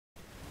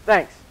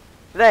Thanks.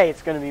 Today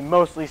it's going to be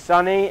mostly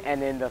sunny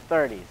and in the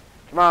 30s.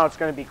 Tomorrow it's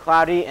going to be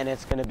cloudy and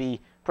it's going to be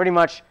pretty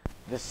much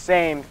the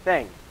same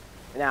thing.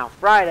 Now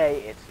Friday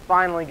it's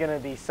finally going to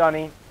be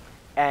sunny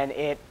and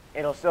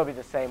it'll still be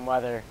the same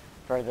weather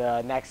for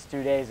the next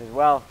 2 days as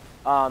well.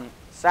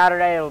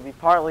 Saturday it'll be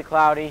partly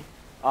cloudy.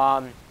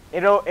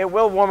 It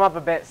will warm up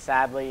a bit,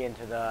 sadly,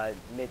 into the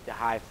mid to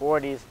high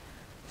 40s.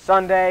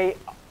 Sunday,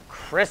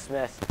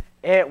 Christmas,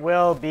 it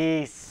will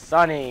be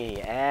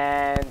sunny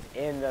and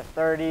in the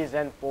 30s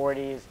and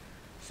 40s.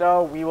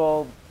 So we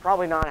will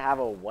probably not have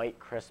a white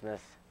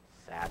Christmas,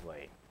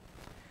 sadly.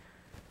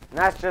 And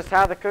that's just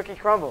how the cookie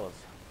crumbles.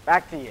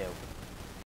 Back to you.